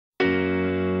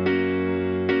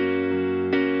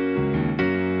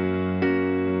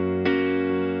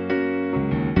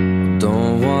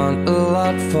want a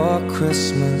lot for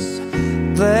Christmas.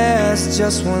 There's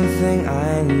just one thing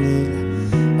I need.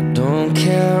 I don't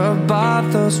care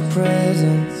about those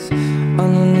presents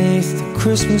underneath the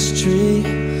Christmas tree.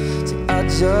 See, I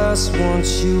just want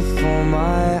you for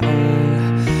my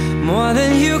own, more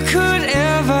than you could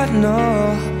ever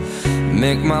know.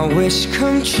 Make my wish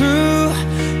come true.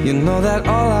 You know that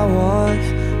all I want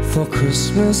for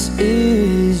Christmas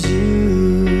is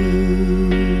you.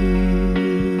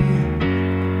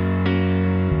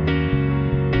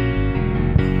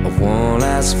 I won't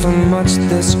ask for much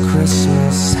this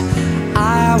Christmas.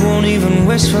 I won't even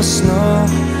wish for snow.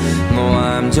 No,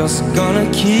 I'm just gonna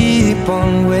keep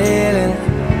on waiting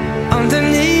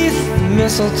underneath the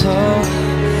mistletoe.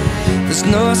 There's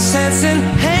no sense in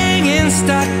hanging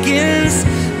stockings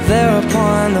there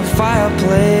upon the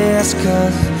fireplace,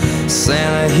 'cause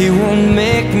Santa, he won't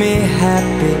make me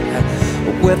happy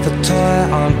with a toy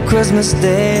on Christmas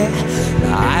Day.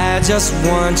 I just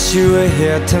want you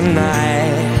here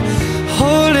tonight,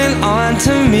 holding on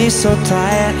to me so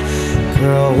tight.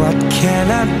 Girl, what can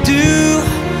I do?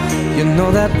 You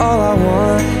know that all I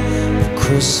want for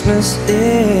Christmas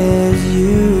is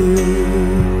you.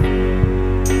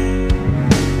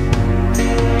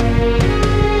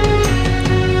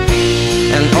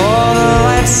 And all the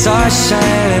lights are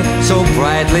shining so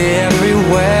brightly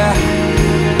everywhere,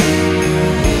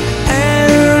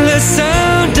 and the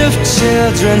sound of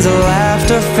children's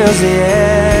laughter fills the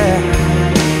air,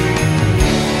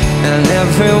 and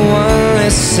everyone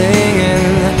is singing.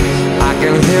 I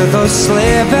can hear those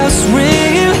sleigh bells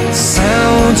ringing. Santa,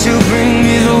 won't you bring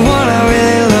me the one I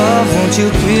really love? Won't you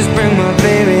please bring my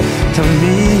baby to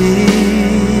me?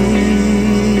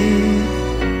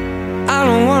 I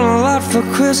don't want a lot for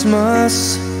Christmas.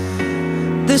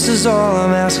 This is all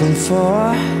I'm asking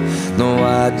for. No,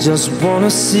 I just wanna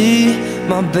see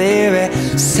my baby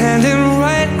standing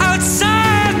right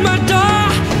outside my door.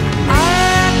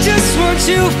 I just want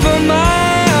you for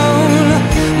my own,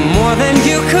 more than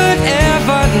you could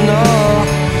ever know.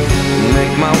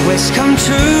 Make my wish come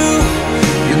true.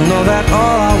 You know that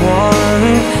all I want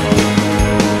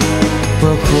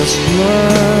for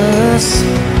Christmas